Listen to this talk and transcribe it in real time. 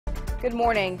Good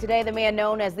morning. Today, the man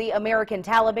known as the American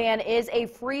Taliban is a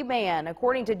free man.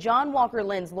 According to John Walker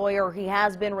Lindh's lawyer, he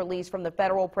has been released from the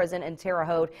federal prison in Terre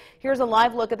Haute. Here's a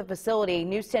live look at the facility.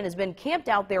 News 10 has been camped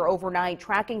out there overnight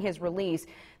tracking his release.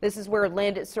 This is where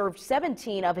Lindh served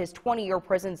 17 of his 20-year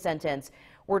prison sentence.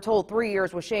 We're told 3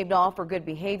 years was shaved off for good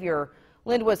behavior.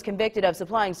 Lindh was convicted of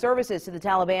supplying services to the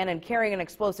Taliban and carrying an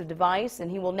explosive device, and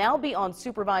he will now be on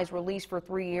supervised release for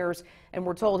 3 years. And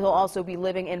we're told he'll also be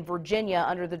living in Virginia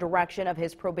under the direction of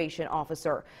his probation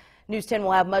officer. News 10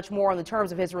 will have much more on the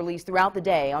terms of his release throughout the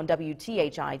day on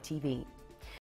WTHI-TV.